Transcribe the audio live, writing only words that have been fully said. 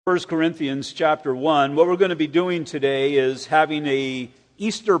1 Corinthians chapter 1. What we're going to be doing today is having a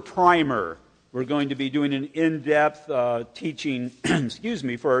Easter primer. We're going to be doing an in-depth teaching,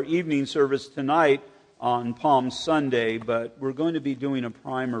 for our evening service tonight on Palm Sunday, but we're going to be doing a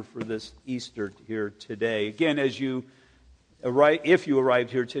primer for this Easter here today. Again, if you arrived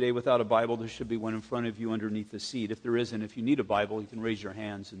here today without a Bible, there should be one in front of you underneath the seat. If there isn't, if you need a Bible, you can raise your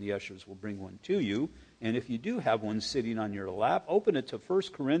hands and the ushers will bring one to you. And if you do have one sitting on your lap, open it to 1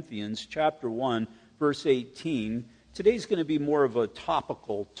 Corinthians chapter 1, verse 18. Today's going to be more of a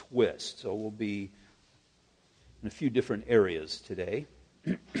topical twist, so we'll be in a few different areas today.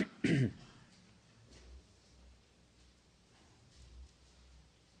 1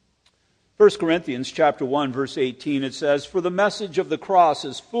 Corinthians chapter 1, verse 18, it says, "For the message of the cross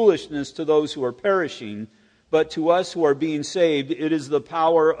is foolishness to those who are perishing, but to us who are being saved, it is the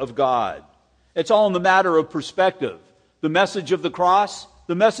power of God." It's all in the matter of perspective. The message of the cross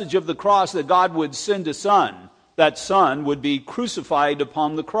that God would send a son. That son would be crucified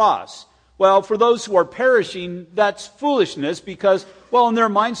upon the cross. Well, for those who are perishing, that's foolishness because, in their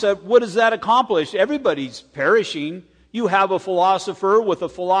mindset, what does that accomplish? Everybody's perishing. You have a philosopher with a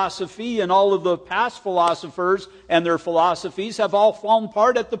philosophy, and all of the past philosophers and their philosophies have all fallen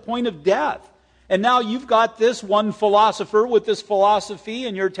apart at the point of death. And now you've got this one philosopher with this philosophy,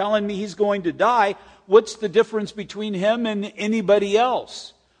 and you're telling me he's going to die. What's the difference between him and anybody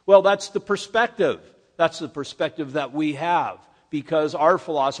else? Well, that's the perspective. That's the perspective that we have. Because our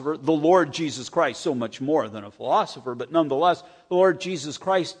philosopher, the Lord Jesus Christ, so much more than a philosopher, but nonetheless, the Lord Jesus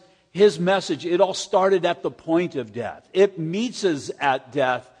Christ, His message, it all started at the point of death. It meets us at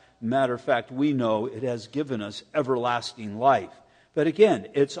death. Matter of fact, we know it has given us everlasting life. But again,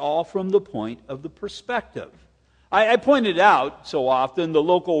 it's all from the point of the perspective. I pointed out so often the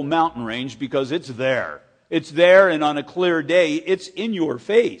local mountain range because it's there. It's there, and on a clear day, it's in your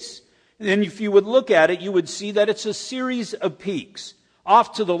face. And if you would look at it, you would see that it's a series of peaks.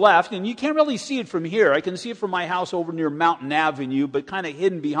 Off to the left, and you can't really see it from here. I can see it from my house over near Mountain Avenue, but kind of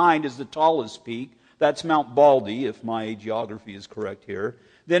hidden behind is the tallest peak. That's Mount Baldy, if my geography is correct here.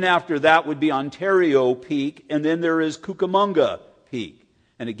 Then after that would be Ontario Peak, and then there is Cucamonga Peak.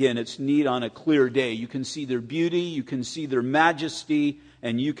 And again, it's neat on a clear day. You can see their beauty, you can see their majesty,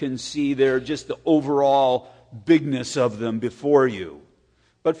 and you can see just the overall bigness of them before you.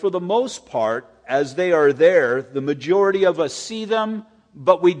 But for the most part, as they are there, the majority of us see them,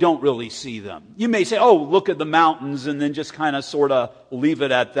 but we don't really see them. You may say, look at the mountains, and then just kind of sort of leave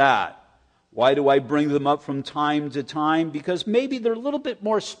it at that. Why do I bring them up from time to time? Because maybe they're a little bit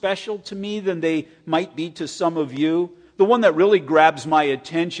more special to me than they might be to some of you. The one that really grabs my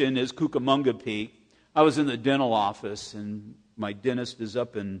attention is Cucamonga Peak. I was in the dental office, and my dentist is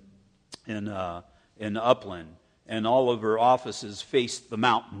up in Upland. And all of her offices face the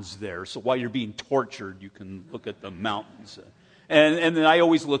mountains there. So while you're being tortured, you can look at the mountains. And then I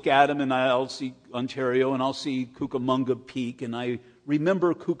always look at them, and I'll see Ontario, and I'll see Cucamonga Peak. And I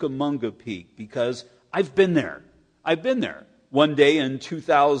remember Cucamonga Peak because I've been there. One day in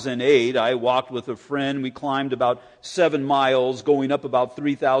 2008, I walked with a friend. We climbed about 7 miles, going up about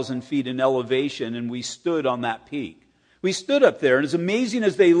 3,000 feet in elevation, and we stood on that peak. We stood up there, and as amazing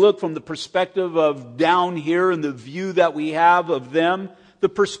as they look from the perspective of down here and the view that we have of them, the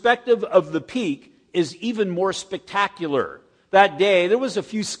perspective of the peak is even more spectacular. That day, there was a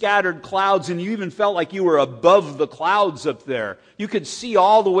few scattered clouds, and you even felt like you were above the clouds up there. You could see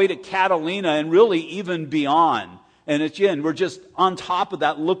all the way to Catalina and really even beyond. And again, we're just on top of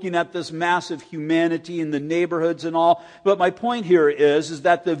that, looking at this massive humanity in the neighborhoods and all. But my point here is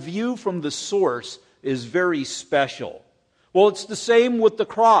that the view from the source is very special. Well, it's the same with the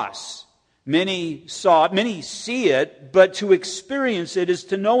cross. Many see it, but to experience it is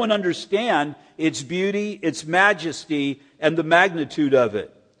to know and understand its beauty, its majesty, and the magnitude of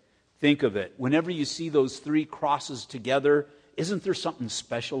it. Think of it. Whenever you see those 3 crosses together, isn't there something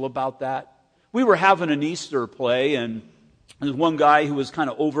special about that? We were having an Easter play, and there's one guy who was kind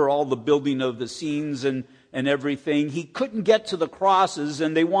of over all the building of the scenes and everything. He couldn't get to the crosses,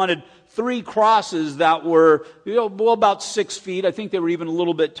 and they wanted 3 crosses that were about 6 feet. I think they were even a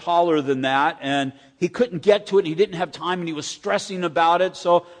little bit taller than that. And he couldn't get to it. And he didn't have time, and he was stressing about it.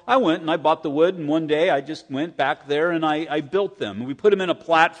 So I went and I bought the wood. And one day I just went back there and I built them. We put them in a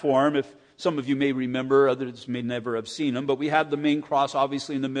platform. If some of you may remember, others may never have seen them. But we had the main cross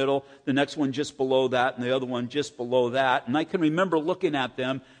obviously in the middle, the next one just below that, and the other one just below that. And I can remember looking at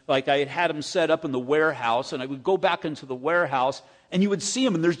them like I had them set up in the warehouse. And I would go back into the warehouse, and you would see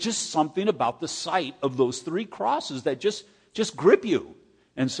them, and there's just something about the sight of those 3 crosses that just grip you.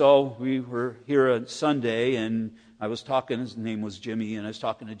 And so we were here on Sunday, and I was talking, his name was Jimmy, and I was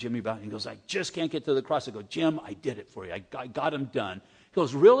talking to Jimmy about it. He goes, I just can't get to the cross. I go, Jim, I did it for you. I got him done. He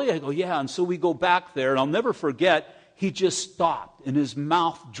goes, really? I go, yeah. And so we go back there, and I'll never forget, he just stopped, and his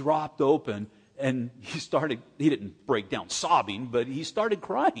mouth dropped open, and he didn't break down sobbing, but he started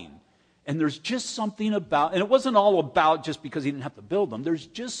crying. And there's just something about, and it wasn't all about just because he didn't have to build them. There's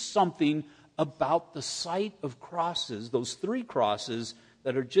just something about the sight of crosses, those 3 crosses,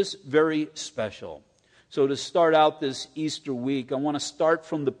 that are just very special. So to start out this Easter week, I want to start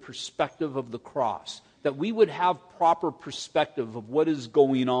from the perspective of the cross, that we would have proper perspective of what is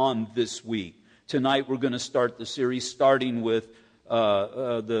going on this week. Tonight we're going to start the series starting with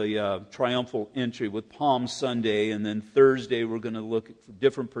the triumphal entry with Palm Sunday, and then Thursday we're going to look at a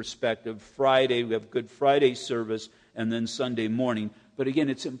different perspective. Friday we have Good Friday service, and then Sunday morning. But again,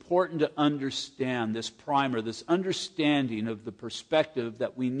 it's important to understand this primer, this understanding of the perspective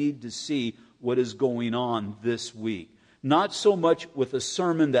that we need to see what is going on this week. Not so much with a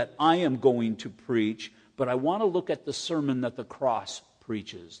sermon that I am going to preach, but I want to look at the sermon that the cross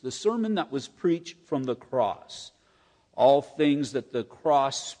preaches. The sermon that was preached from the cross. All things that the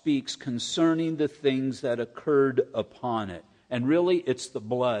cross speaks concerning the things that occurred upon it. And really, it's the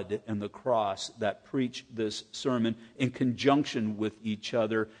blood and the cross that preached this sermon in conjunction with each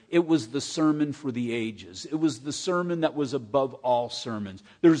other. It was the sermon for the ages. It was the sermon that was above all sermons.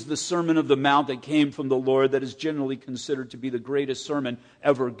 There's the Sermon of the Mount that came from the Lord that is generally considered to be the greatest sermon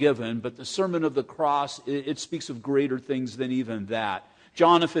ever given. But the Sermon of the Cross, it speaks of greater things than even that.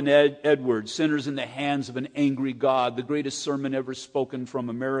 Jonathan Edwards, Sinners in the Hands of an Angry God, the greatest sermon ever spoken from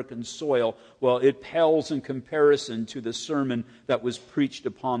American soil. Well, it pales in comparison to the sermon that was preached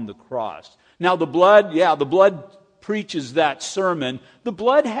upon the cross. Now the blood preaches that sermon. The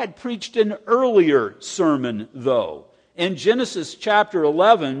blood had preached an earlier sermon, though. In Genesis chapter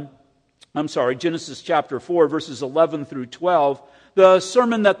 4, verses 11 through 12, the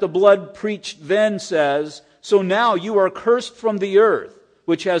sermon that the blood preached then says, "So now you are cursed from the earth,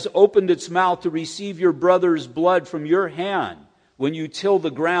 which has opened its mouth to receive your brother's blood from your hand. When you till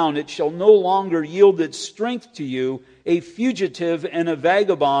the ground, it shall no longer yield its strength to you. A fugitive and a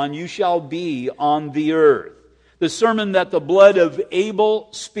vagabond you shall be on the earth." The sermon that the blood of Abel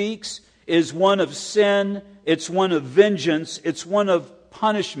speaks is one of sin, it's one of vengeance, it's one of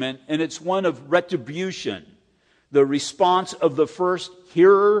punishment, and it's one of retribution. The response of the first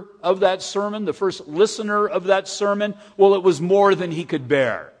hearer of that sermon, the first listener of that sermon, well, it was more than he could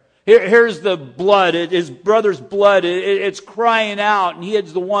bear. Here's the blood, his brother's blood, it's crying out, and he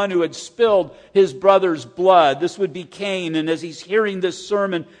is the one who had spilled his brother's blood. This would be Cain, and as he's hearing this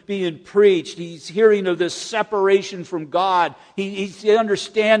sermon being preached, he's hearing of this separation from God. He's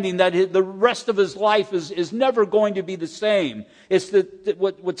understanding that the rest of his life is never going to be the same. It's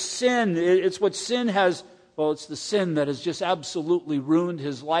what sin has. Well, it's the sin that has just absolutely ruined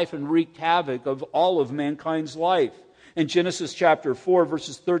his life and wreaked havoc of all of mankind's life. In Genesis chapter 4,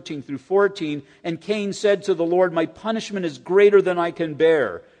 verses 13 through 14, "And Cain said to the Lord, my punishment is greater than I can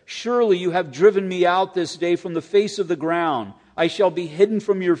bear. Surely you have driven me out this day from the face of the ground. I shall be hidden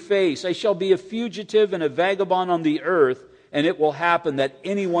from your face. I shall be a fugitive and a vagabond on the earth, and it will happen that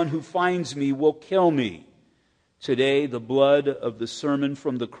anyone who finds me will kill me." Today, the blood of the sermon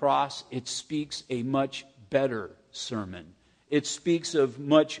from the cross, it speaks a much better sermon. It speaks of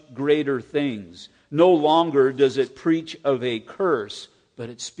much greater things. No longer does it preach of a curse, but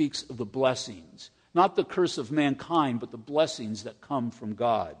it speaks of the blessings. Not the curse of mankind, but the blessings that come from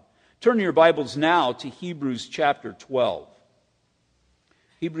God. Turn your Bibles now to Hebrews chapter 12.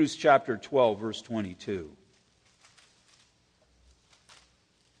 Hebrews chapter 12, verse 22.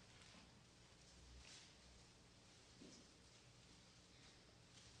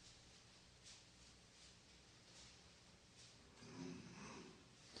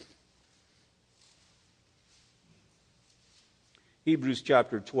 Hebrews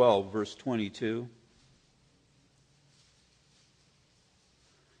chapter 12, verse 22.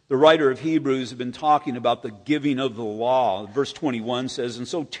 The writer of Hebrews has been talking about the giving of the law. Verse 21 says, "And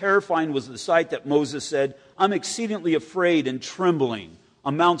so terrifying was the sight that Moses said, I'm exceedingly afraid and trembling."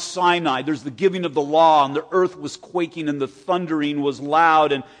 On Mount Sinai, there's the giving of the law, and the earth was quaking, and the thundering was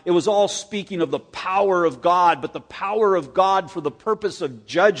loud, and it was all speaking of the power of God, but the power of God for the purpose of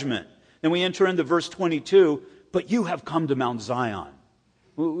judgment. Then we enter into verse 22, "But you have come to Mount Zion."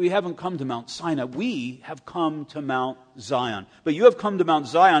 We haven't come to Mount Sinai. We have come to Mount Zion. But you have come to Mount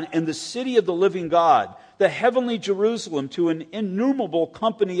Zion and the city of the living God, the heavenly Jerusalem, to an innumerable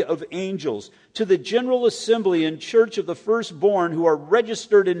company of angels, to the general assembly and church of the firstborn who are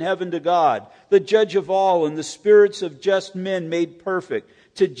registered in heaven to God, the judge of all, and the spirits of just men made perfect,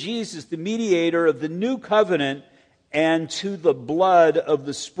 to Jesus, the mediator of the new covenant, and to the blood of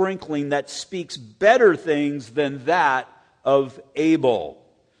the sprinkling that speaks better things than that of Abel.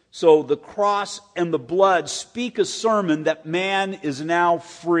 So the cross and the blood speak a sermon that man is now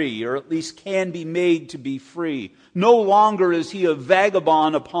free, or at least can be made to be free. No longer is he a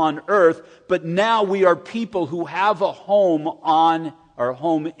vagabond upon earth, but now we are people who have a home on our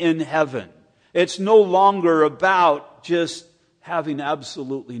home in heaven. It's no longer about just having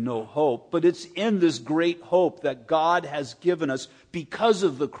absolutely no hope, but it's in this great hope that God has given us because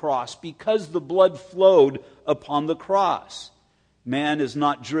of the cross, because the blood flowed upon the cross. Man is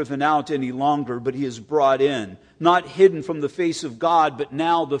not driven out any longer, but he is brought in. Not hidden from the face of God, but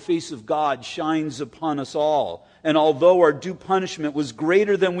now the face of God shines upon us all. And although our due punishment was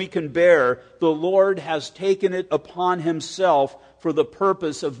greater than we can bear, the Lord has taken it upon himself for the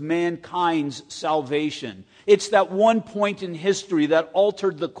purpose of mankind's salvation. It's that one point in history that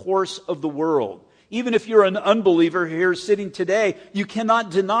altered the course of the world. Even if you're an unbeliever here sitting today, you cannot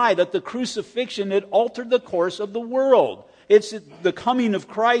deny that the crucifixion, it altered the course of the world. It's the coming of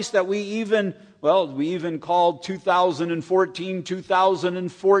Christ that we even called 2014,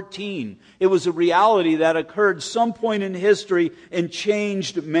 2014. It was a reality that occurred some point in history and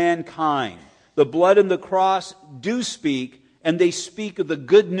changed mankind. The blood and the cross do speak, and they speak of the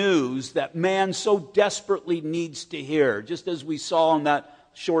good news that man so desperately needs to hear. Just as we saw in that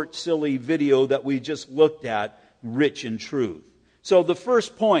short, silly video that we just looked at, rich in truth. So the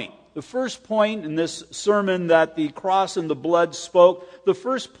first point in this sermon that the cross and the blood spoke, the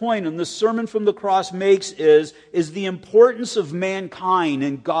first point in the sermon from the cross makes is the importance of mankind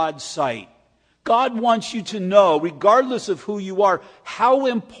in God's sight. God wants you to know, regardless of who you are, how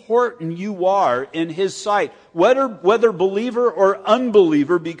important you are in His sight. Whether believer or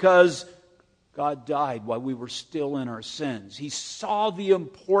unbeliever, because God died while we were still in our sins. He saw the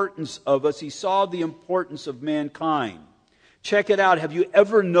importance of us. He saw the importance of mankind. Check it out. Have you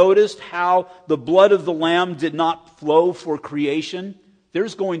ever noticed how the blood of the Lamb did not flow for creation?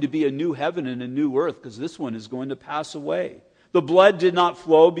 There's going to be a new heaven and a new earth because this one is going to pass away. The blood did not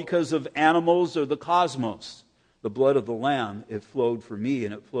flow because of animals or the cosmos. The blood of the Lamb, it flowed for me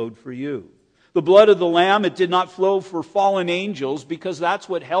and it flowed for you. The blood of the Lamb, it did not flow for fallen angels because that's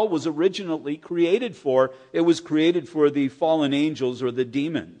what hell was originally created for. It was created for the fallen angels or the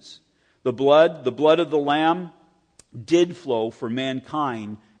demons. The blood of the Lamb did flow for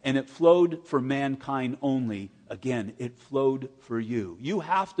mankind, and it flowed for mankind only. Again, it flowed for you. You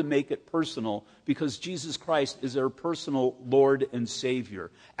have to make it personal because Jesus Christ is our personal Lord and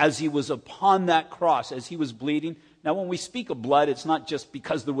Savior. As He was upon that cross, as He was bleeding. Now, when we speak of blood, it's not just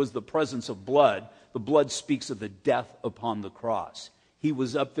because there was the presence of blood. The blood speaks of the death upon the cross. He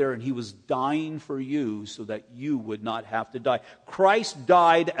was up there and He was dying for you so that you would not have to die. Christ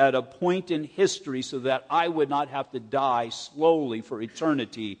died at a point in history so that I would not have to die slowly for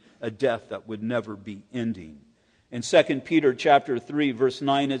eternity, a death that would never be ending. In 2 Peter chapter 3, verse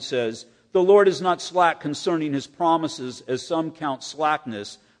 9, it says, "The Lord is not slack concerning His promises, as some count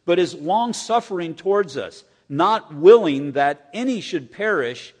slackness, but is long-suffering towards us, not willing that any should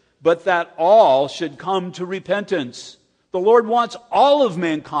perish, but that all should come to repentance." The Lord wants all of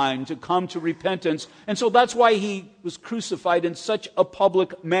mankind to come to repentance, and so that's why He was crucified in such a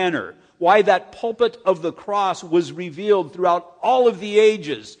public manner. Why that pulpit of the cross was revealed throughout all of the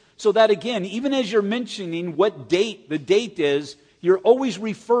ages. So that again, even as you're mentioning what date the date is, you're always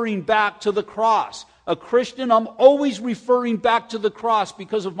referring back to the cross. A Christian, I'm always referring back to the cross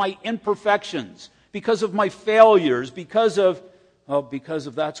because of my imperfections, because of my failures, because of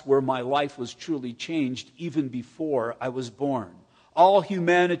that's where my life was truly changed even before I was born. All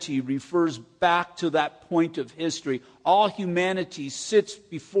humanity refers back to that point of history. All humanity sits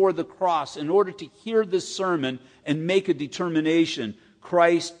before the cross in order to hear this sermon and make a determination.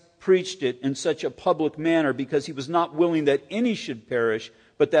 Christ preached it in such a public manner because He was not willing that any should perish,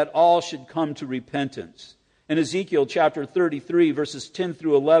 but that all should come to repentance. In Ezekiel chapter 33, verses 10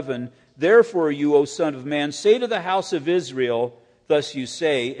 through 11, "Therefore you, O Son of Man, say to the house of Israel, thus you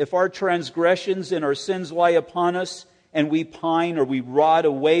say, if our transgressions and our sins lie upon us, and we pine or we rot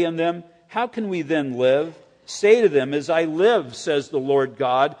away in them, how can we then live? Say to them, as I live, says the Lord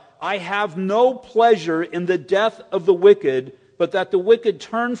God, I have no pleasure in the death of the wicked, but that the wicked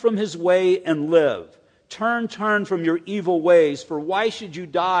turn from his way and live. Turn from your evil ways, for why should you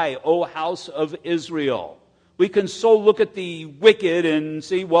die, O house of Israel?" We can so look at the wicked and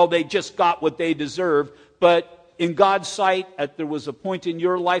see, well, they just got what they deserve, but In God's sight, there was a point in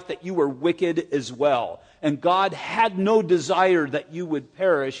your life that you were wicked as well. And God had no desire that you would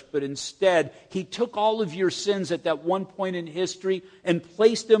perish, but instead, He took all of your sins at that one point in history and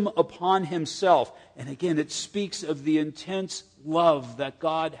placed them upon Himself. And again, it speaks of the intense love that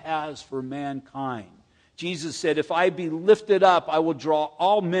God has for mankind. Jesus said, if I be lifted up, I will draw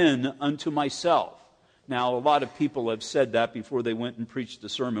all men unto myself. Now, a lot of people have said that before they went and preached the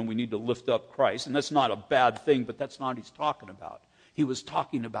sermon. We need to lift up Christ. And that's not a bad thing, but that's not what He's talking about. He was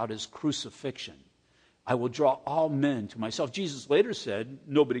talking about His crucifixion. I will draw all men to myself. Jesus later said,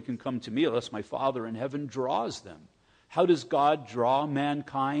 nobody can come to me unless my Father in heaven draws them. How does God draw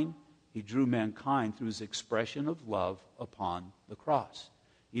mankind? He drew mankind through His expression of love upon the cross.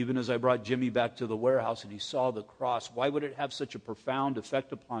 Even as I brought Jimmy back to the warehouse and he saw the cross, why would it have such a profound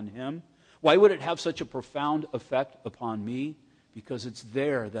effect upon him? Why would it have such a profound effect upon me? Because it's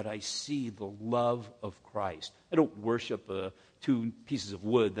there that I see the love of Christ. I don't worship two pieces of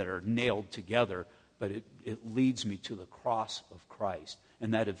wood that are nailed together, but it leads me to the cross of Christ.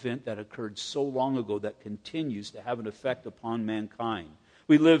 And that event that occurred so long ago that continues to have an effect upon mankind.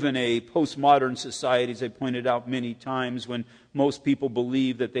 We live in a postmodern society, as I pointed out many times, when most people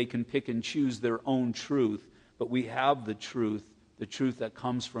believe that they can pick and choose their own truth. But we have the truth that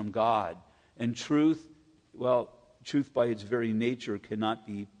comes from God. And truth by its very nature cannot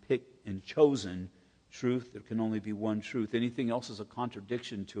be picked and chosen. Truth, there can only be one truth. Anything else is a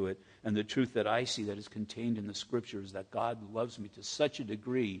contradiction to it. And the truth that I see that is contained in the Scriptures is that God loves me to such a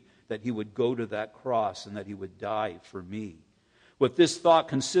degree that He would go to that cross and that He would die for me. With this thought,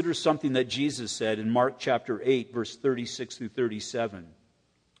 consider something that Jesus said in Mark chapter 8, verse 36 through 37.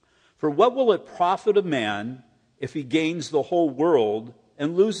 For what will it profit a man if he gains the whole world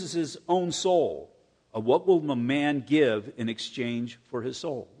and loses his own soul? Or what will a man give in exchange for his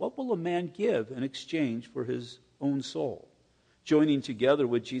soul? What will a man give in exchange for his own soul? Joining together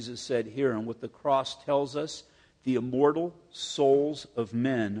what Jesus said here and what the cross tells us, the immortal souls of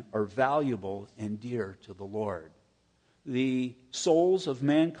men are valuable and dear to the Lord. The souls of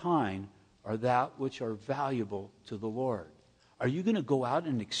mankind are that which are valuable to the Lord. Are you going to go out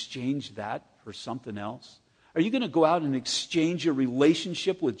and exchange that for something else? Are you going to go out and exchange your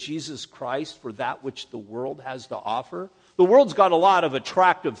relationship with Jesus Christ for that which the world has to offer? The world's got a lot of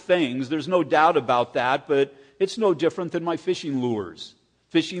attractive things. There's no doubt about that, but it's no different than my fishing lures.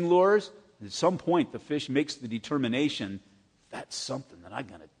 Fishing lures, at some point the fish makes the determination, that's something that I'm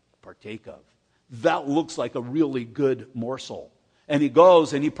going to partake of. That looks like a really good morsel. And he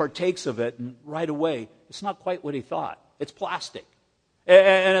goes and he partakes of it, and right away, it's not quite what he thought. It's plastic.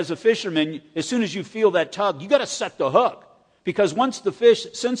 And as a fisherman, as soon as you feel that tug, you got to set the hook. Because once the fish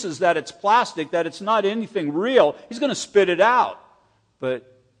senses that it's plastic, that it's not anything real, he's going to spit it out.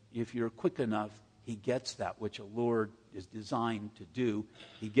 But if you're quick enough, he gets that which a lure is designed to do.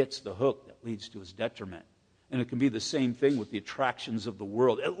 He gets the hook that leads to his detriment. And it can be the same thing with the attractions of the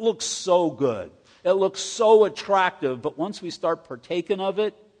world. It looks so good. It looks so attractive. But once we start partaking of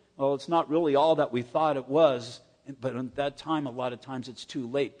it, well, it's not really all that we thought it was. But at that time, a lot of times it's too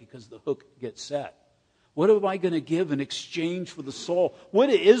late because the hook gets set. What am I going to give in exchange for the soul? What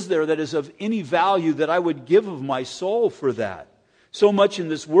is there that is of any value that I would give of my soul for that? So much in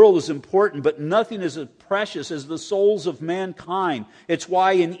this world is important, but nothing is as precious as the souls of mankind. It's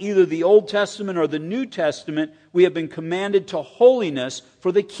why in either the Old Testament or the New Testament, we have been commanded to holiness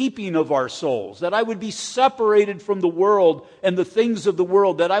for the keeping of our souls. That I would be separated from the world and the things of the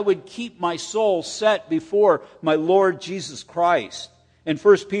world. That I would keep my soul set before my Lord Jesus Christ. In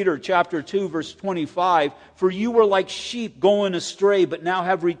 1 Peter chapter 2, verse 25, for you were like sheep going astray, but now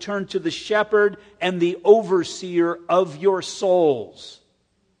have returned to the shepherd and the overseer of your souls.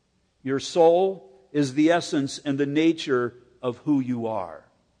 Your soul is the essence and the nature of who you are.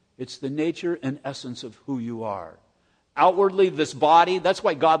 It's the nature and essence of who you are. Outwardly, this body, that's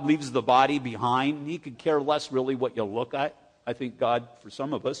why God leaves the body behind. He could care less really what you look at. I think God, for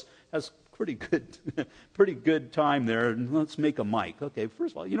some of us, has pretty good time there. And let's make a mic. Okay,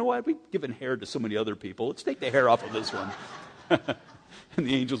 first of all, you know what? We've given hair to so many other people. Let's take the hair off of this one. And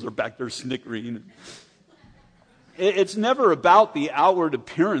the angels are back there snickering. It's never about the outward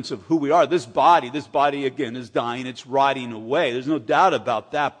appearance of who we are. This body again is dying. It's rotting away. There's no doubt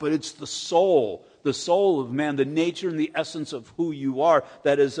about that. But it's the soul of man, the nature and the essence of who you are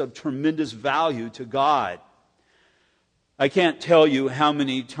that is of tremendous value to God. I can't tell you how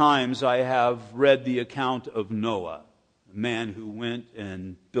many times I have read the account of Noah. man who went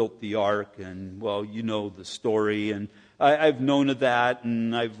and built the ark, and, well, you know the story, and I've known of that,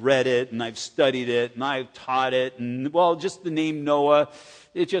 and I've read it, and I've studied it, and I've taught it, and, well, just the name Noah,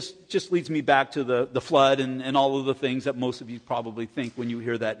 it just leads me back to the flood and all of the things that most of you probably think when you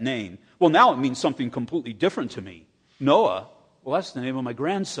hear that name. Well, now it means something completely different to me. Noah, well, that's the name of my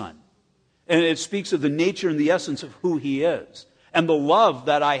grandson. And it speaks of the nature and the essence of who he is, and the love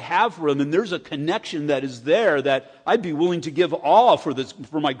that I have for him, and there's a connection that is there that I'd be willing to give all for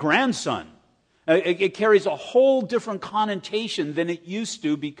my grandson. It carries a whole different connotation than it used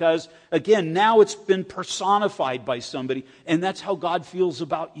to because, again, now it's been personified by somebody, and that's how God feels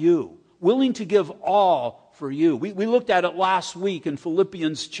about you. Willing to give all for you. We looked at it last week in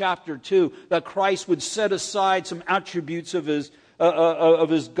Philippians chapter 2, that Christ would set aside some attributes of his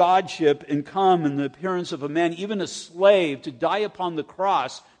godship and come in the appearance of a man, even a slave, to die upon the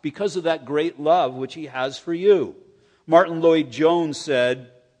cross because of that great love which he has for you. Martin Lloyd-Jones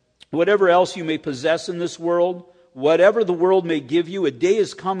said, "Whatever else you may possess in this world, whatever the world may give you, a day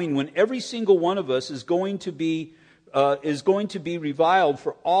is coming when every single one of us is going to be reviled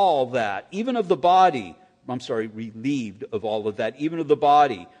for all that, even of the body." Relieved of all of that, even of the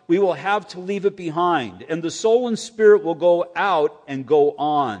body. We will have to leave it behind, and the soul and spirit will go out and go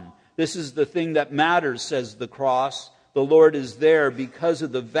on. This is the thing that matters, says the cross. The Lord is there because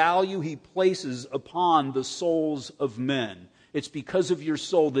of the value he places upon the souls of men. It's because of your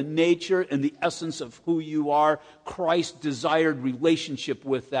soul, the nature and the essence of who you are. Christ desired relationship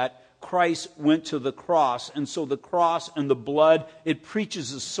with that. Christ went to the cross, and so the cross and the blood, it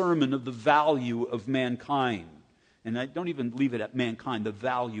preaches a sermon of the value of mankind. And I don't even leave it at mankind, the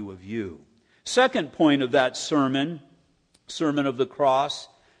value of you. Second point of that sermon of the cross,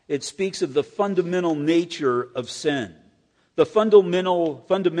 it speaks of the fundamental nature of sin. The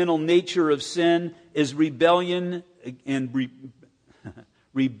fundamental nature of sin is rebellion and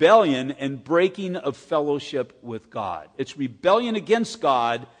breaking of fellowship with God. It's rebellion against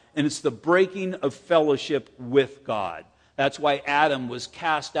God, and it's the breaking of fellowship with God. That's why Adam was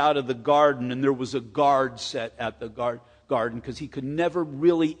cast out of the garden, and there was a guard set at the garden, because he could never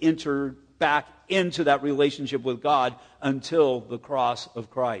really enter back into that relationship with God until the cross of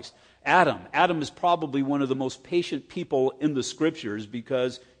Christ. Adam is probably one of the most patient people in the Scriptures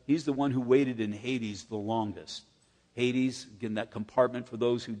because he's the one who waited in Hades the longest. Hades, again, that compartment for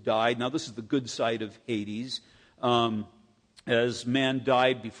those who died. Now, this is the good side of Hades. As man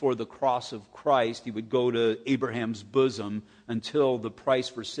died before the cross of Christ, he would go to Abraham's bosom until the price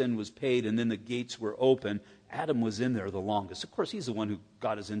for sin was paid, and then the gates were open. Adam was in there the longest. Of course, he's the one who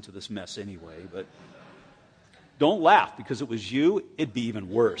got us into this mess anyway, but don't laugh, because it was you, it'd be even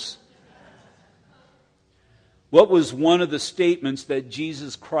worse. What was one of the statements that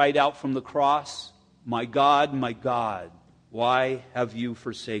Jesus cried out from the cross? My God, why have you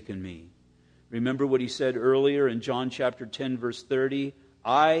forsaken me?" Remember what he said earlier in John chapter 10, verse 30?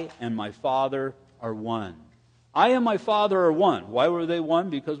 "I and my Father are one." I and my Father are one. Why were they one?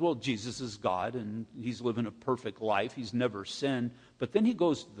 Because, well, Jesus is God, and he's living a perfect life. He's never sinned. But then he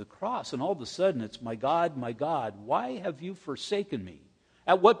goes to the cross, and all of a sudden it's, my God, why have you forsaken me?"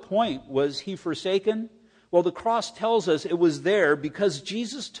 At what point was he forsaken? Well, the cross tells us it was there because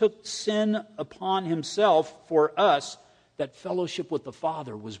Jesus took sin upon himself for us, that fellowship with the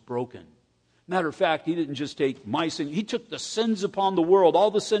Father was broken. Matter of fact, he didn't just take my sin. He took the sins upon the world,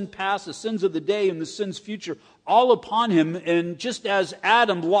 all the sin past, the sins of the day, and the sins future, all upon him. And just as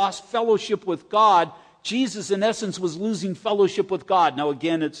Adam lost fellowship with God, Jesus, in essence, was losing fellowship with God. Now,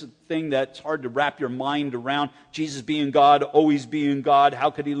 again, it's a thing that's hard to wrap your mind around. Jesus being God, always being God.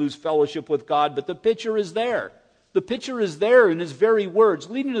 How could he lose fellowship with God? But the picture is there. The picture is there in his very words,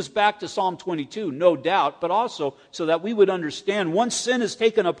 leading us back to Psalm 22, no doubt, but also so that we would understand once sin is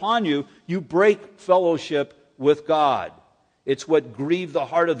taken upon you, you break fellowship with God. It's what grieved the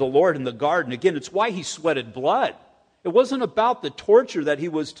heart of the Lord in the garden. Again, it's why he sweated blood. It wasn't about the torture that he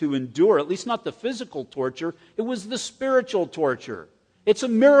was to endure, at least not the physical torture. It was the spiritual torture. It's a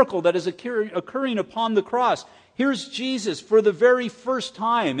miracle that is occurring upon the cross. Here's Jesus for the very first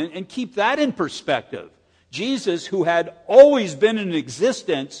time, and keep that in perspective. Jesus, who had always been in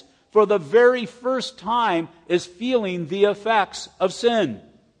existence, for the very first time is feeling the effects of sin.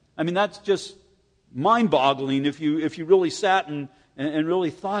 I mean, that's just mind-boggling if you really sat and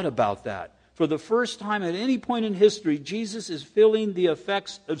really thought about that. For the first time at any point in history, Jesus is feeling the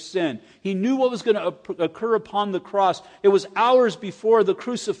effects of sin. He knew what was going to occur upon the cross. It was hours before the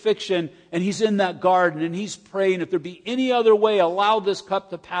crucifixion, and he's in that garden, and he's praying, if there be any other way, allow this cup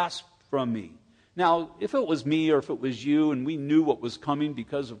to pass from me. Now, if it was me or if it was you and we knew what was coming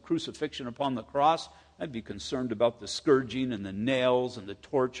because of crucifixion upon the cross, I'd be concerned about the scourging and the nails and the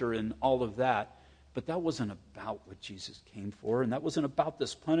torture and all of that. But that wasn't about what Jesus came for, and that wasn't about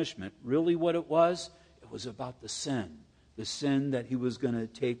this punishment. Really what it was about the sin that he was going to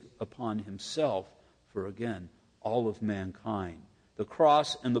take upon himself for, again, all of mankind. The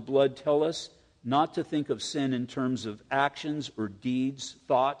cross and the blood tell us not to think of sin in terms of actions or deeds,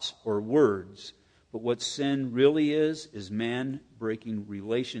 thoughts or words. But what sin really is man breaking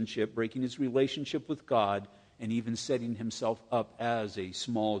his relationship with God, and even setting himself up as a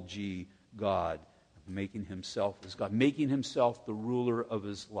small g God, making himself as God, making himself the ruler of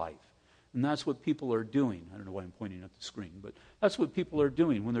his life. And that's what people are doing. I don't know why I'm pointing at the screen, but that's what people are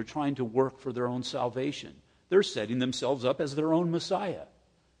doing when they're trying to work for their own salvation. They're setting themselves up as their own Messiah.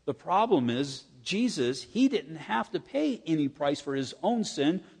 The problem is, Jesus, he didn't have to pay any price for his own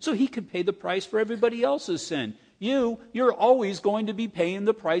sin, so he could pay the price for everybody else's sin. You're always going to be paying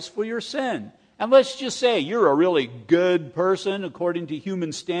the price for your sin. And let's just say you're a really good person according to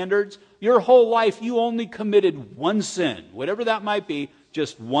human standards. Your whole life you only committed one sin, whatever that might be,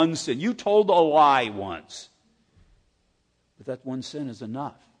 just one sin. You told a lie once. But that one sin is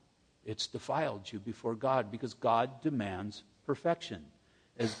enough. It's defiled you before God, because God demands perfection.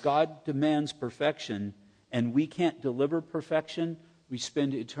 As God demands perfection and we can't deliver perfection, we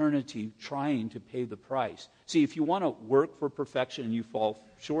spend eternity trying to pay the price. See, if you want to work for perfection and you fall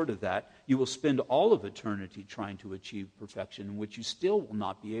short of that, you will spend all of eternity trying to achieve perfection, in which you still will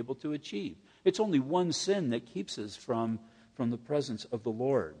not be able to achieve. It's only one sin that keeps us from the presence of the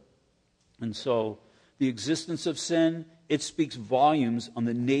Lord. And so, the existence of sin, it speaks volumes on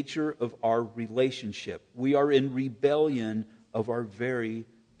the nature of our relationship. We are in rebellion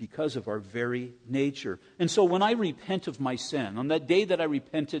because of our very nature. And so when I repent of my sin, on that day that I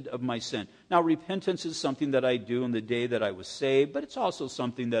repented of my sin, now repentance is something that I do on the day that I was saved, but it's also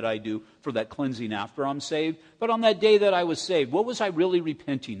something that I do for that cleansing after I'm saved. But on that day that I was saved, what was I really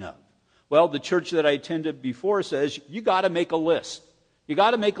repenting of? Well, the church that I attended before says, you got to make a list. You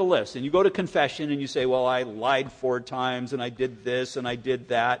got to make a list. And you go to confession and you say, well, I lied 4 times and I did this and I did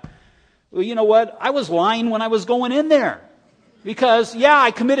that. Well, you know what? I was lying when I was going in there. Because, I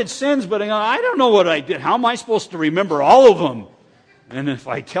committed sins, but I don't know what I did. How am I supposed to remember all of them? And if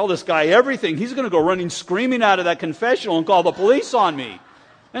I tell this guy everything, he's going to go running screaming out of that confessional and call the police on me.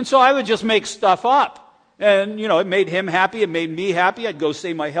 And so I would just make stuff up. And, it made him happy. It made me happy. I'd go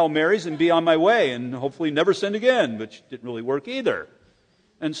say my Hail Marys and be on my way and hopefully never sin again, which didn't really work either.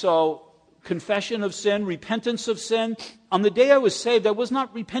 And so, confession of sin, repentance of sin. On the day I was saved, I was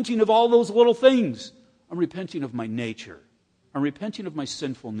not repenting of all those little things. I'm repenting of my nature. I'm repenting of my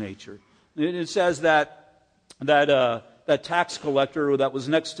sinful nature. It says that tax collector that was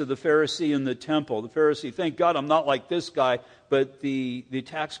next to the Pharisee in the temple, the Pharisee, thank God I'm not like this guy, but the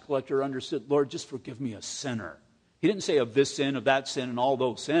tax collector understood, Lord, just forgive me, a sinner. He didn't say of this sin, of that sin, and all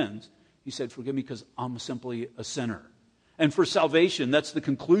those sins. He said, forgive me because I'm simply a sinner. And for salvation, that's the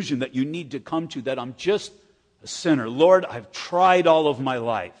conclusion that you need to come to, that I'm just a sinner. Lord, I've tried all of my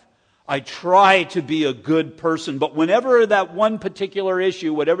life. I try to be a good person, but whenever that one particular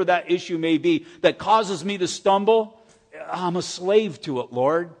issue, whatever that issue may be, that causes me to stumble, I'm a slave to it,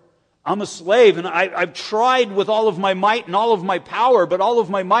 Lord. I'm a slave, and I've tried with all of my might and all of my power, but all of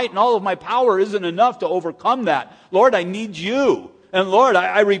my might and all of my power isn't enough to overcome that. Lord, I need you. And Lord,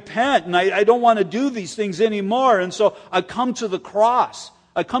 I repent, and I don't want to do these things anymore. And so I come to the cross.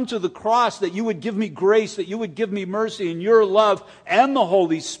 I come to the cross that you would give me grace, that you would give me mercy and your love and the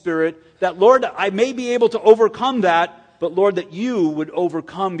Holy Spirit, that, Lord, I may be able to overcome that, but, Lord, that you would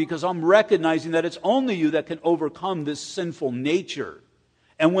overcome, because I'm recognizing that it's only you that can overcome this sinful nature.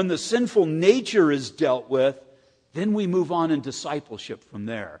 And when the sinful nature is dealt with, then we move on in discipleship from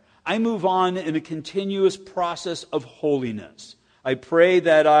there. I move on in a continuous process of holiness. I pray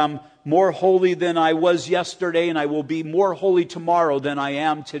that I'm more holy than I was yesterday, and I will be more holy tomorrow than I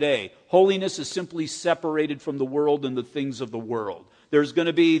am today. Holiness is simply separated from the world and the things of the world. There's going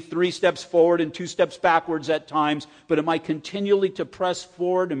to be 3 steps forward and 2 steps backwards at times, but am I continually to press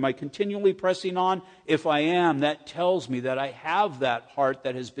forward? Am I continually pressing on? If I am, that tells me that I have that heart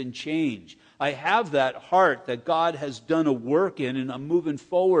that has been changed. I have that heart that God has done a work in, and I'm moving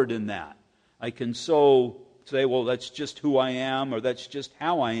forward in that. I can say, well, that's just who I am, or that's just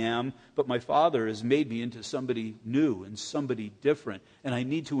how I am, but my Father has made me into somebody new and somebody different, and I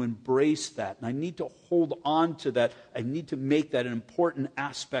need to embrace that, and I need to hold on to that. I need to make that an important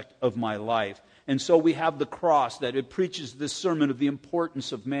aspect of my life. And so we have the cross, that it preaches this sermon of the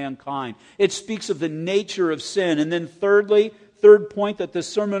importance of mankind. It speaks of the nature of sin. And then thirdly, third point that the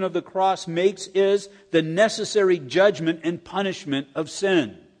sermon of the cross makes is the necessary judgment and punishment of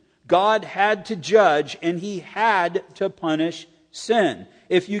sin. God had to judge, and He had to punish sin.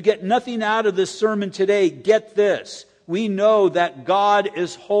 If you get nothing out of this sermon today, get this. We know that God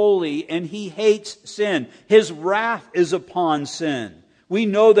is holy and He hates sin. His wrath is upon sin. We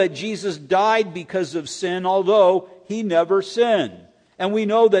know that Jesus died because of sin, although He never sinned. And we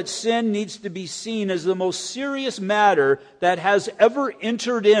know that sin needs to be seen as the most serious matter that has ever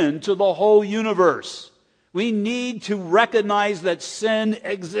entered into the whole universe. We need to recognize that sin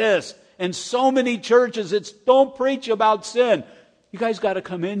exists. In so many churches, it's don't preach about sin. You guys got to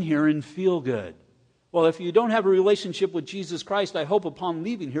come in here and feel good. Well, if you don't have a relationship with Jesus Christ, I hope upon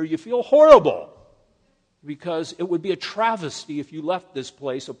leaving here you feel horrible. Because it would be a travesty if you left this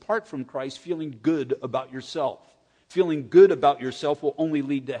place apart from Christ feeling good about yourself. Feeling good about yourself will only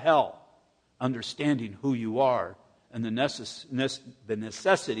lead to hell. Understanding who you are and the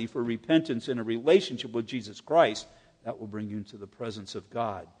necessity for repentance and a relationship with Jesus Christ, that will bring you into the presence of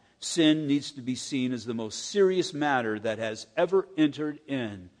God. Sin needs to be seen as the most serious matter that has ever entered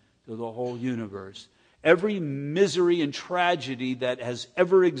into the whole universe. Every misery and tragedy that has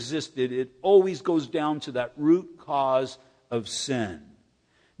ever existed, it always goes down to that root cause of sin.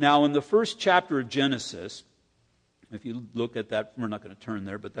 Now, in the first chapter of Genesis, if you look at that, we're not going to turn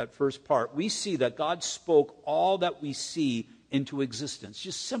there, but that first part, we see that God spoke all that we see into existence,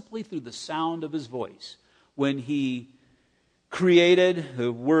 just simply through the sound of His voice. When He created,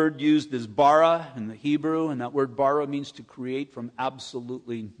 the word used is bara in the Hebrew, and that word bara means to create from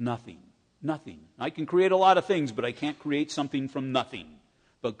absolutely nothing. Nothing. I can create a lot of things, but I can't create something from nothing.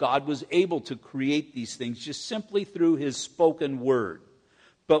 But God was able to create these things just simply through His spoken word.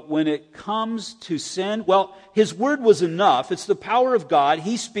 But when it comes to sin, well, His word was enough. It's the power of God.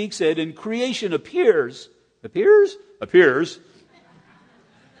 He speaks it, and creation appears. Appears.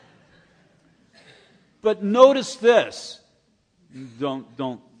 But notice this. Don't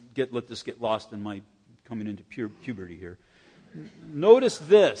let this get lost in my coming into puberty here. Notice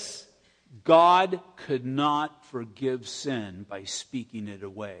this. God could not forgive sin by speaking it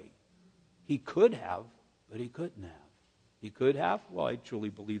away. He could have, but He couldn't have. He could have. Well, I truly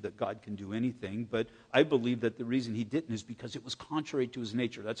believe that God can do anything, but I believe that the reason He didn't is because it was contrary to His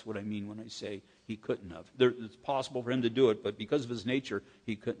nature. That's what I mean when I say He couldn't have. It's possible for Him to do it, but because of His nature,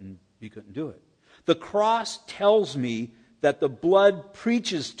 He couldn't do it. The cross tells me that the blood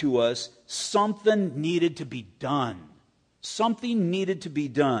preaches to us something needed to be done. Something needed to be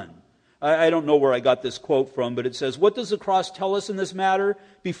done. I don't know where I got this quote from, but it says, what does the cross tell us in this matter?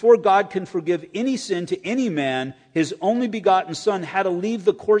 Before God can forgive any sin to any man, His only begotten Son had to leave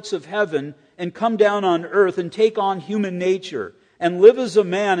the courts of heaven and come down on earth and take on human nature and live as a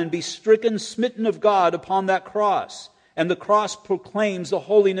man and be stricken, smitten of God upon that cross. And the cross proclaims the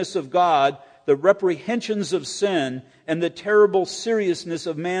holiness of God, the reprehensions of sin, and the terrible seriousness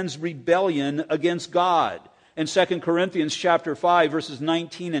of man's rebellion against God. In 2 Corinthians chapter 5, verses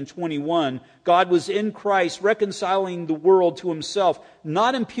 19 and 21, God was in Christ reconciling the world to Himself,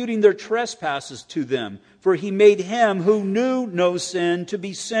 not imputing their trespasses to them. For He made Him who knew no sin to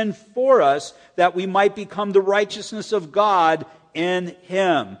be sin for us, that we might become the righteousness of God in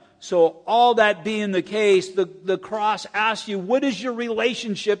Him. So all that being the case, the cross asks you, what is your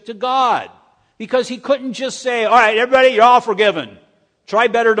relationship to God? Because He couldn't just say, all right, everybody, you're all forgiven. Try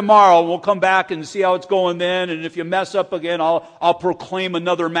better tomorrow, and we'll come back and see how it's going then. And if you mess up again, I'll proclaim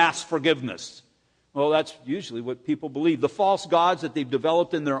another mass forgiveness. Well, that's usually what people believe. The false gods that they've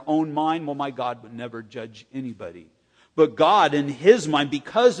developed in their own mind, well, my God would never judge anybody. But God, in His mind,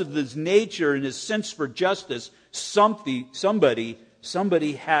 because of His nature and His sense for justice, somebody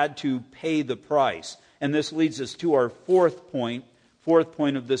had to pay the price. And this leads us to our fourth point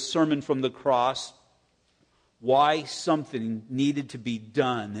of this sermon from the cross. Why something needed to be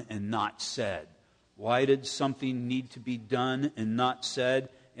done and not said. Why did something need to be done and not said?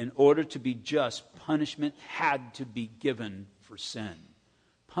 In order to be just, punishment had to be given for sin.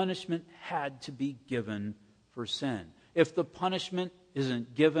 Punishment had to be given for sin. If the punishment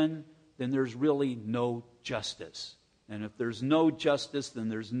isn't given, then there's really no justice. And if there's no justice, then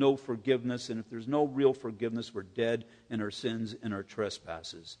there's no forgiveness. And if there's no real forgiveness, we're dead in our sins and our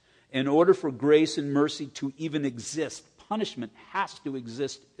trespasses. In order for grace and mercy to even exist, punishment has to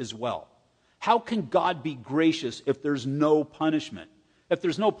exist as well. How can God be gracious if there's no punishment? If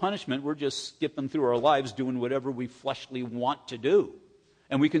there's no punishment, we're just skipping through our lives doing whatever we fleshly want to do.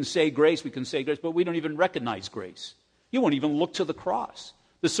 And we can say grace, but we don't even recognize grace. You won't even look to the cross.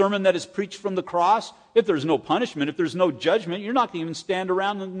 The sermon that is preached from the cross, if there's no punishment, if there's no judgment, you're not going to even stand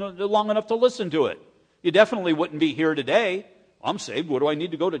around long enough to listen to it. You definitely wouldn't be here today. I'm saved. What do I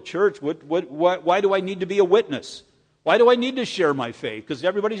need to go to church? Why do I need to be a witness? Why do I need to share my faith? Because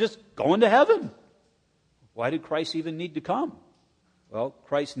everybody's just going to heaven. Why did Christ even need to come? Well,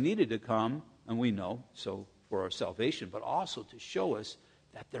 Christ needed to come, and we know, so for our salvation, but also to show us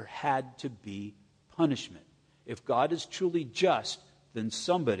that there had to be punishment. If God is truly just, then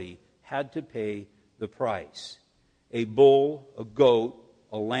somebody had to pay the price. A bull, a goat,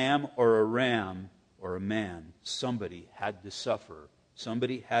 a lamb, or a ram, or a man, somebody had to suffer.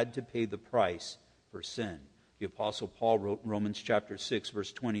 Somebody had to pay the price for sin. The Apostle Paul wrote in Romans chapter 6,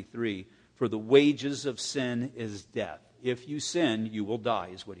 verse 23, "For the wages of sin is death." If you sin, you will die,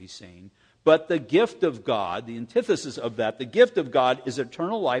 is what he's saying. But the gift of God, the antithesis of that, the gift of God is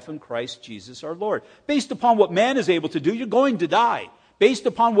eternal life in Christ Jesus our Lord. Based upon what man is able to do, you're going to die. Based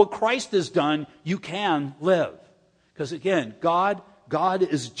upon what Christ has done, you can live. Because again, God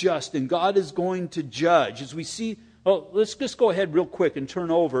is just, and God is going to judge. As we see, well, let's just go ahead real quick and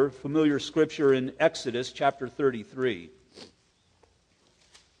turn over familiar scripture in Exodus chapter 33.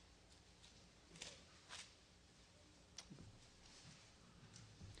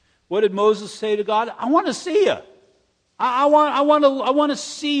 What did Moses say to God? I want to see you. I want to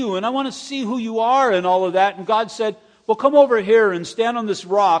see you, and I want to see who you are and all of that. And God said, well, come over here and stand on this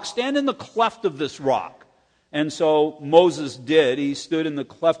rock. Stand in the cleft of this rock. And so Moses did. He stood in the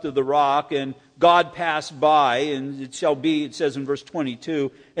cleft of the rock, and God passed by, and it shall be, it says in verse 22,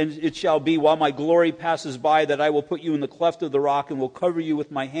 and it shall be while my glory passes by that I will put you in the cleft of the rock and will cover you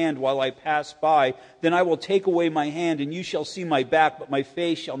with my hand while I pass by. Then I will take away my hand, and you shall see my back, but my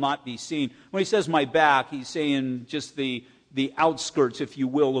face shall not be seen. When he says my back, he's saying just the outskirts, if you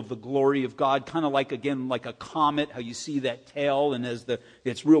will, of the glory of God, kind of like, again, like a comet, how you see that tail, and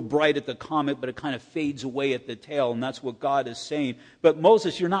it's real bright at the comet, but it kind of fades away at the tail, and that's what God is saying. But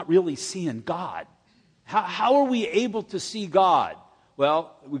Moses, you're not really seeing God. How are we able to see God?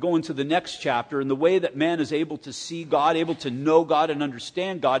 Well, we go into the next chapter, and the way that man is able to see God, able to know God and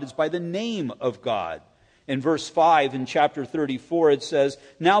understand God, is by the name of God. In verse 5 in chapter 34 it says,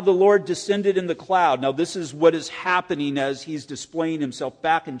 "Now the Lord descended in the cloud." Now this is what is happening as he's displaying himself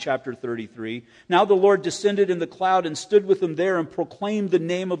back in chapter 33. "Now the Lord descended in the cloud and stood with him there and proclaimed the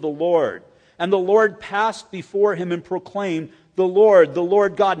name of the Lord. And the Lord passed before him and proclaimed, the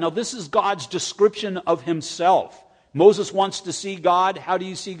Lord God." Now this is God's description of himself. Moses wants to see God. How do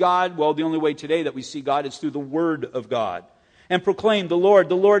you see God? Well, the only way today that we see God is through the Word of God. "And proclaim the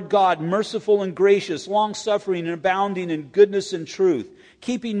Lord God, merciful and gracious, long-suffering and abounding in goodness and truth,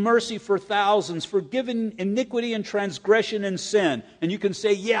 keeping mercy for thousands, forgiving iniquity and transgression and sin." And you can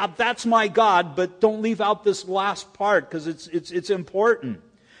say, yeah, that's my God, but don't leave out this last part because it's important.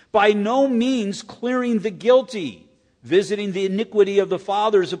 "By no means clearing the guilty, visiting the iniquity of the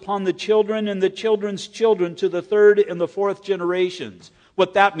fathers upon the children and the children's children to the third and the fourth generations."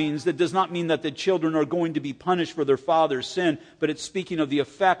 What that means, that does not mean that the children are going to be punished for their father's sin, but it's speaking of the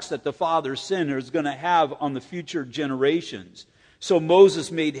effects that the father's sin is going to have on the future generations. "So Moses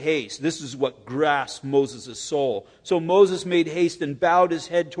made haste." This is what grasped Moses' soul. "So Moses made haste and bowed his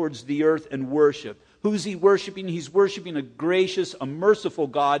head towards the earth and worshiped." Who's he worshiping? He's worshiping a gracious, a merciful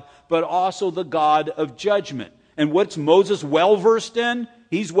God, but also the God of judgment. And what's Moses well-versed in?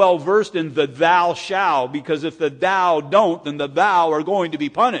 He's well-versed in the thou shall, because if the thou don't, then the thou are going to be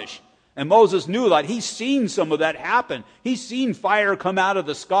punished. And Moses knew that. He's seen some of that happen. He's seen fire come out of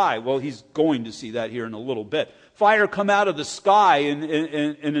the sky. Well, he's going to see that here in a little bit. Fire come out of the sky and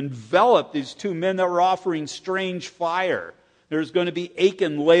envelop these two men that were offering strange fire. There's going to be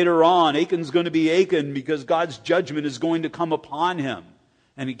Achan later on. Achan's going to be Achan because God's judgment is going to come upon him.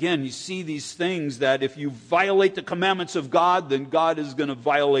 And again, you see these things that if you violate the commandments of God, then God is going to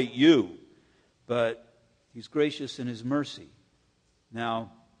violate you. But He's gracious in His mercy.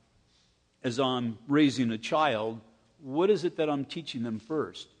 Now, as I'm raising a child, what is it that I'm teaching them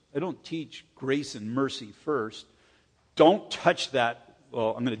first? I don't teach grace and mercy first. Don't touch that.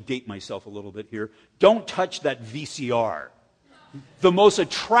 Well, I'm going to date myself a little bit here. Don't touch that VCR. The most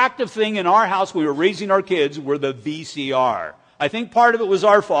attractive thing in our house when we were raising our kids were the VCR. I think part of it was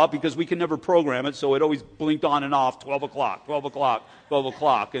our fault because we can never program it, so it always blinked on and off, 12 o'clock, 12 o'clock, 12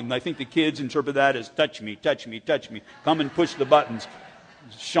 o'clock. And I think the kids interpret that as touch me, touch me, touch me. Come and push the buttons.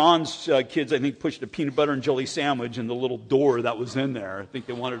 Sean's kids, I think, pushed a peanut butter and jelly sandwich in the little door that was in there. I think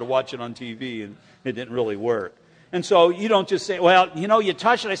they wanted to watch it on TV, and it didn't really work. And so you don't just say, well, you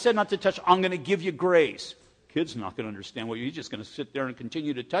touched it. I said not to touch it. I'm going to give you grace. Kid's not going to understand what you're just going to sit there and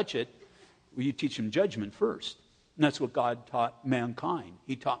continue to touch it. Well, you teach them judgment first. And that's what God taught mankind.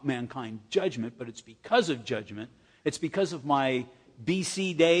 He taught mankind judgment, but it's because of judgment. It's because of my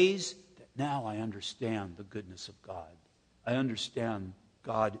BC days that now I understand the goodness of God. I understand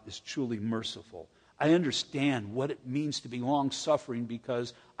God is truly merciful. I understand what it means to be long-suffering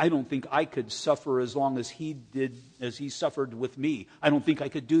because I don't think I could suffer as long as he did, as he suffered with me. I don't think I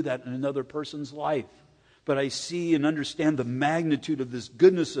could do that in another person's life. But I see and understand the magnitude of this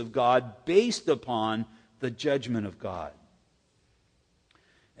goodness of God based upon the judgment of God.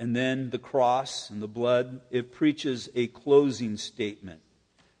 And then the cross and the blood, it preaches a closing statement.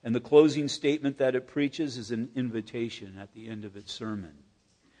 And the closing statement that it preaches is an invitation at the end of its sermon.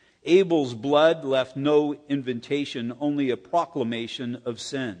 Abel's blood left no invitation, only a proclamation of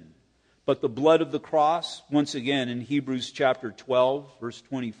sin. But the blood of the cross, once again in Hebrews chapter 12, verse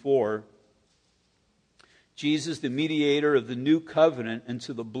 24, Jesus, the mediator of the new covenant, and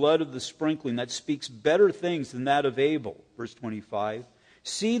to the blood of the sprinkling that speaks better things than that of Abel, verse 25,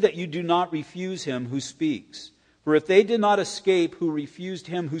 see that you do not refuse him who speaks. For if they did not escape who refused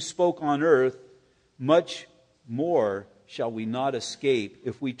him who spoke on earth, much more shall we not escape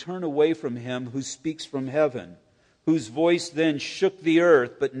if we turn away from him who speaks from heaven, whose voice then shook the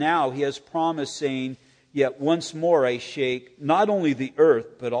earth, but now he has promised, saying, yet once more I shake not only the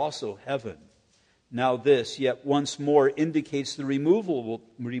earth, but also heaven. Now this, yet once more, indicates the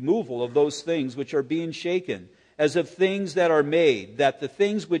removal of those things which are being shaken, as of things that are made, that the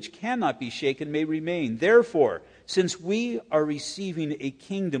things which cannot be shaken may remain. Therefore, since we are receiving a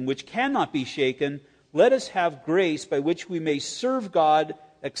kingdom which cannot be shaken, let us have grace by which we may serve God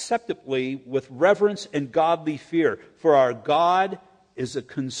acceptably with reverence and godly fear. For our God is a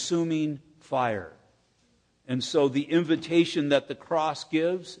consuming fire. And so the invitation that the cross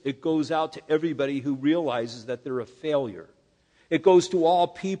gives, it goes out to everybody who realizes that they're a failure. It goes to all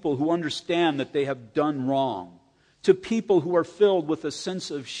people who understand that they have done wrong. To people who are filled with a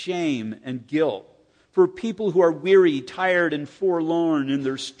sense of shame and guilt. For people who are weary, tired, and forlorn in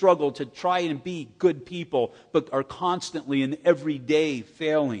their struggle to try and be good people, but are constantly and every day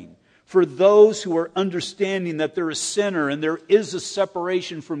failing. For those who are understanding that they're a sinner and there is a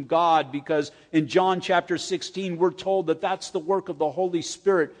separation from God, because in John chapter 16 we're told that that's the work of the Holy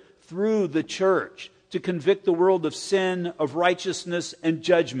Spirit through the church to convict the world of sin, of righteousness, and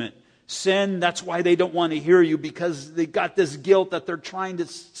judgment. Sin, that's why they don't want to hear you, because they got this guilt that they're trying to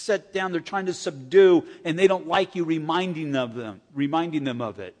set down, they're trying to subdue, and they don't like you reminding them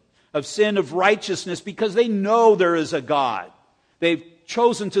of it. Of sin, of righteousness, because they know there is a God. They've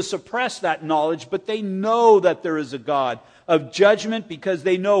chosen to suppress that knowledge, but they know that there is a God. Of judgment, because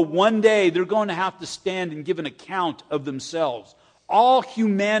they know one day they're going to have to stand and give an account of themselves. All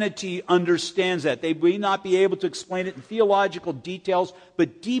humanity understands that. They may not be able to explain it in theological details,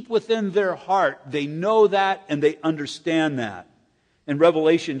 but deep within their heart, they know that and they understand that. In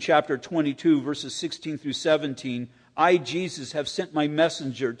Revelation chapter 22, verses 16 through 17, I, Jesus, have sent my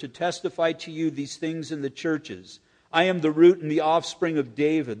messenger to testify to you these things in the churches. I am the root and the offspring of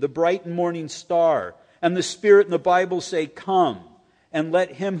David, the bright and morning star. And the Spirit and the Bible say, come. And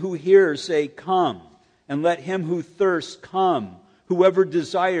let him who hears say, come. And let him who thirsts come. Whoever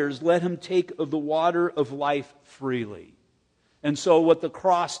desires, let him take of the water of life freely. And so what the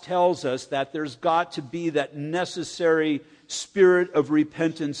cross tells us, that there's got to be that necessary spirit of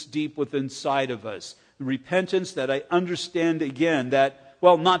repentance deep within inside of us. Repentance that I understand again that,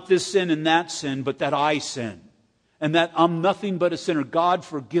 well, not this sin and that sin, but that I sin. And that I'm nothing but a sinner. God,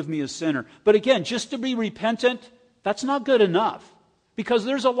 forgive me, a sinner. But again, just to be repentant, that's not good enough. Because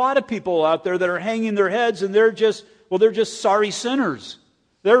there's a lot of people out there that are hanging their heads and they're just sorry sinners.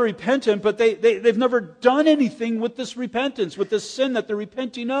 They're repentant, but they've never done anything with this repentance, with this sin that they're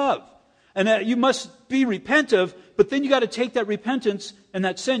repenting of. And you must be repentive, but then you got to take that repentance and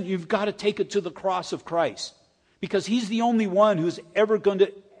that sin, you've got to take it to the cross of Christ. Because He's the only one who's ever going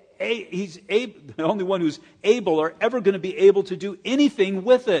to, the only one who's able or ever going to be able to do anything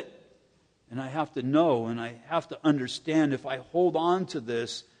with it. And I have to know and I have to understand, if I hold on to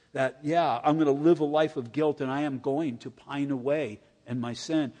this, that, I'm going to live a life of guilt and I am going to pine away in my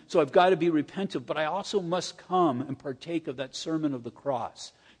sin. So I've got to be repentant, but I also must come and partake of that sermon of the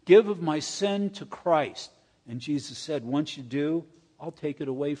cross. Give of my sin to Christ. And Jesus said, once you do, I'll take it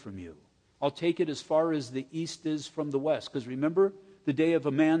away from you. I'll take it as far as the east is from the west. Because remember, the day of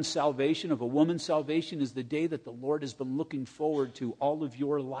a man's salvation, of a woman's salvation, is the day that the Lord has been looking forward to all of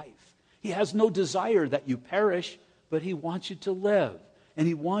your life. He has no desire that you perish, but He wants you to live. And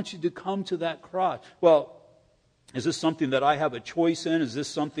He wants you to come to that cross. Well, is this something that I have a choice in? Is this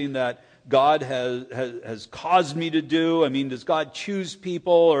something that God has caused me to do? I mean, does God choose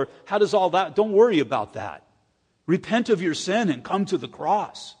people? Or how does all that? Don't worry about that. Repent of your sin and come to the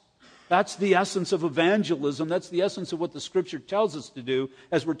cross. That's the essence of evangelism. That's the essence of what the Scripture tells us to do,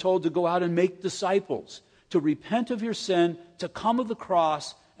 as we're told to go out and make disciples. To repent of your sin, to come to the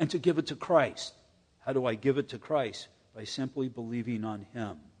cross, and to give it to Christ. How do I give it to Christ? By simply believing on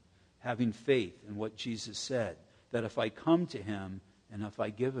Him, having faith in what Jesus said, that if I come to Him and if I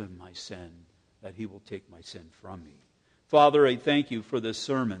give Him my sin, that He will take my sin from me. Father, I thank You for this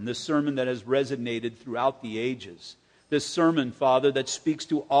sermon that has resonated throughout the ages. This sermon, Father, that speaks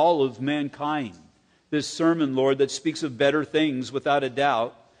to all of mankind. This sermon, Lord, that speaks of better things without a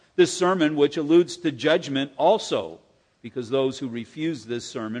doubt. This sermon which alludes to judgment also, because those who refuse this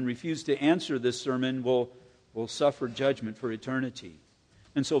sermon, refuse to answer this sermon, will suffer judgment for eternity.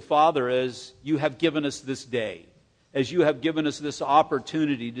 And so, Father, as You have given us this day, as You have given us this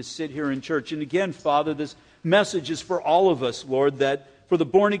opportunity to sit here in church, and again, Father, this message is for all of us, Lord, that for the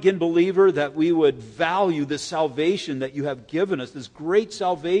born-again believer, that we would value the salvation that You have given us, this great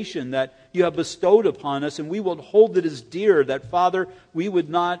salvation that You have bestowed upon us, and we would hold it as dear, that, Father, we would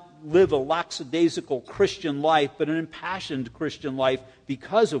not live a lackadaisical Christian life, but an impassioned Christian life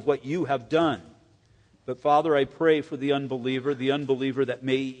because of what You have done. But, Father, I pray for the unbeliever that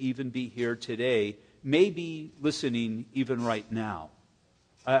may even be here today, may be listening even right now.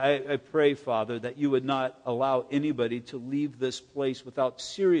 I pray, Father, that You would not allow anybody to leave this place without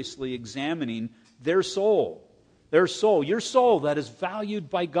seriously examining their soul. Your soul that is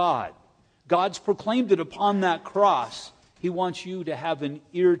valued by God. God's proclaimed it upon that cross. He wants you to have an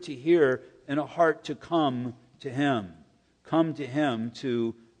ear to hear and a heart to come to Him. Come to Him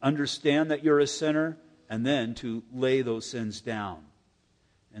to understand that you're a sinner and then to lay those sins down.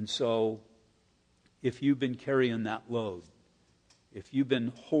 And so, if you've been carrying that load, if you've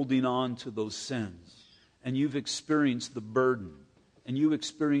been holding on to those sins, and you've experienced the burden, and you've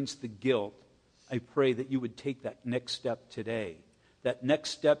experienced the guilt, I pray that you would take that next step today. That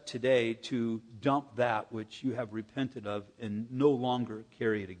next step today to dump that which you have repented of and no longer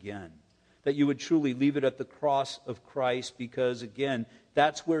carry it again. That you would truly leave it at the cross of Christ, because, again,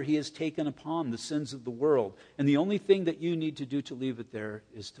 that's where He has taken upon the sins of the world. And the only thing that you need to do to leave it there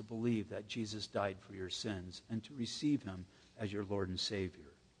is to believe that Jesus died for your sins and to receive Him as your Lord and Savior.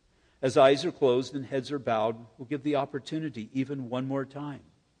 As eyes are closed and heads are bowed, we'll give the opportunity even one more time.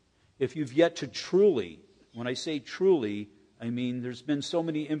 If you've yet to truly, when I say truly, I mean there's been so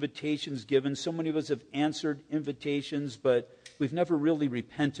many invitations given, so many of us have answered invitations, but we've never really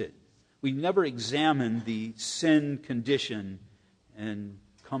repented. We've never examined the sin condition and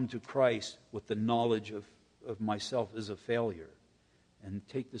come to Christ with the knowledge of myself as a failure, and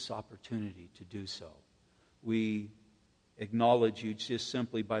take this opportunity to do so. We acknowledge you just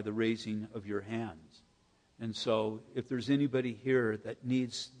simply by the raising of your hands. And so, if there's anybody here that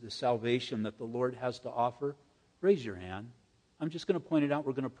needs the salvation that the Lord has to offer, raise your hand. I'm just going to point it out.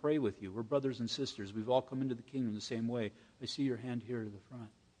 We're going to pray with you. We're brothers and sisters. We've all come into the kingdom the same way. I see your hand here to the front.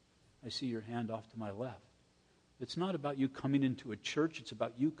 I see your hand off to my left. It's not about you coming into a church. It's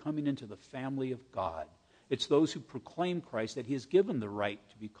about you coming into the family of God. It's those who proclaim Christ, that He has given the right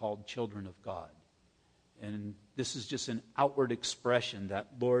to be called children of God. And this is just an outward expression that,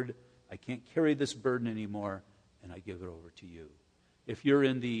 Lord, I can't carry this burden anymore, and I give it over to You. If you're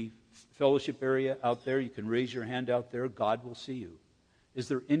in the fellowship area out there, you can raise your hand out there. God will see you. Is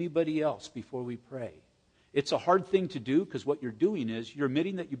there anybody else before we pray? It's a hard thing to do, because what you're doing is you're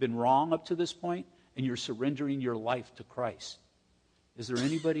admitting that you've been wrong up to this point, and you're surrendering your life to Christ. Is there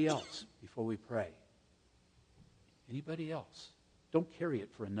anybody else before we pray? Anybody else? Don't carry it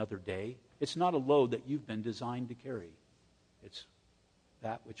for another day. It's not a load that you've been designed to carry. It's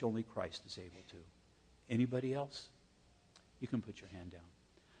that which only Christ is able to. Anybody else? You can put your hand down.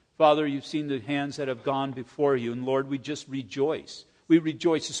 Father, You've seen the hands that have gone before You, and Lord, we just rejoice. We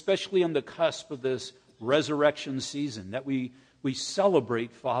rejoice, especially on the cusp of this resurrection season, that we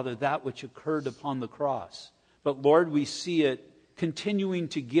celebrate, Father, that which occurred upon the cross. But Lord, we see it continuing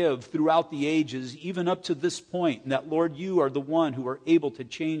to give throughout the ages, even up to this point, and that, Lord, You are the one who are able to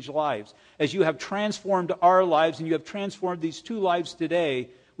change lives. As You have transformed our lives, and You have transformed these two lives today,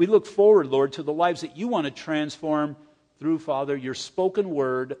 we look forward, Lord, to the lives that You want to transform through, Father, Your spoken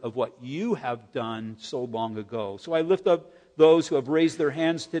word of what You have done so long ago. So I lift up those who have raised their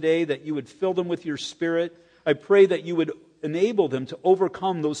hands today, that You would fill them with Your Spirit. I pray that You would enable them to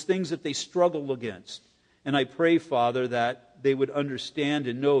overcome those things that they struggle against. And I pray, Father, that they would understand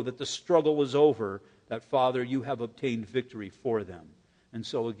and know that the struggle is over, that, Father, You have obtained victory for them. And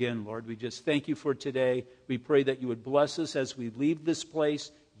so again, Lord, we just thank You for today. We pray that You would bless us as we leave this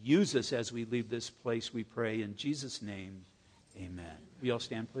place. Use us as we leave this place, we pray. In Jesus' name, amen. Will you all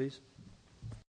stand, please?